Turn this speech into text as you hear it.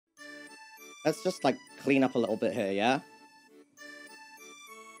Let's just, like, clean up a little bit here, yeah?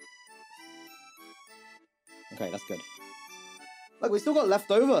 Okay, that's good. Look, we still got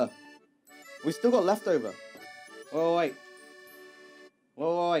leftover. We still got leftover. Whoa, wait.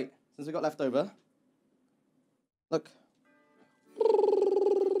 Whoa, wait. Since we got leftover. Look.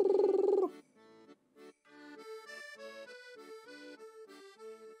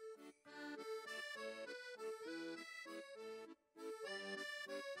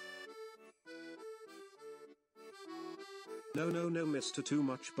 No, no, no, Mister. Too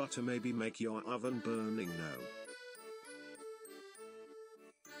much butter maybe make your oven burning. No.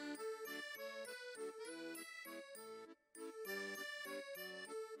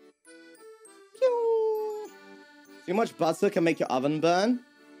 Too much butter can make your oven burn?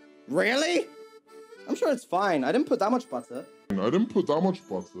 Really? I'm sure it's fine. I didn't put that much butter.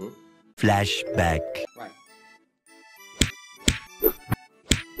 Flashback. Right.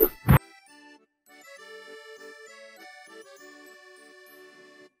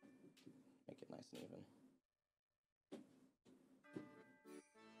 Make it nice and even.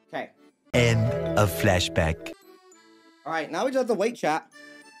 Okay. End of flashback. Alright, now we just have to wait, chat.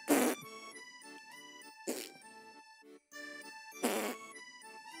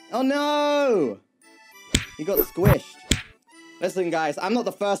 Oh no! He got squished. Listen, guys, I'm not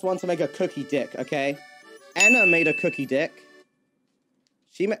the first one to make a cookie dick, okay? Anna made a cookie dick.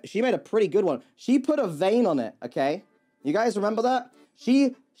 She made a pretty good one. She put a vein on it, okay? You guys remember that?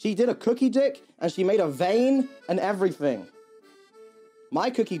 She did a cookie dick, and she made a vein and everything. My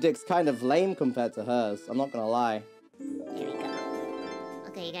cookie dick's kind of lame compared to hers. I'm not gonna lie. Here we go.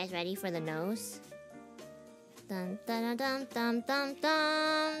 Okay, you guys ready for the nose? Dun dun dun dun dun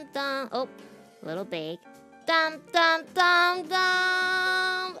dun dun. Oh, a little big. Dum dum dum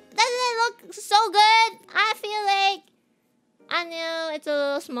dum. Doesn't it look so good? I feel like I knew it's a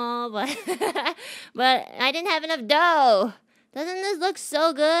little small, but but I didn't have enough dough. Doesn't this look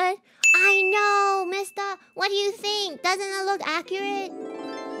so good? I know, Mysta. What do you think? Doesn't it look accurate?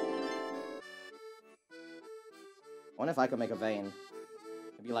 I wonder if I could make a vein.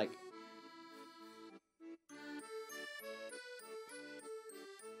 It'd be like...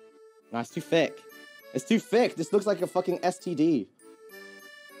 Nah, it's too thick. It's too thick. This looks like a fucking STD.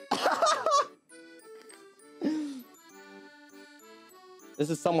 This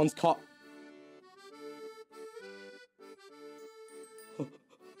is someone's cock.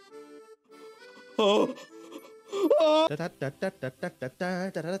 Oh. Oh.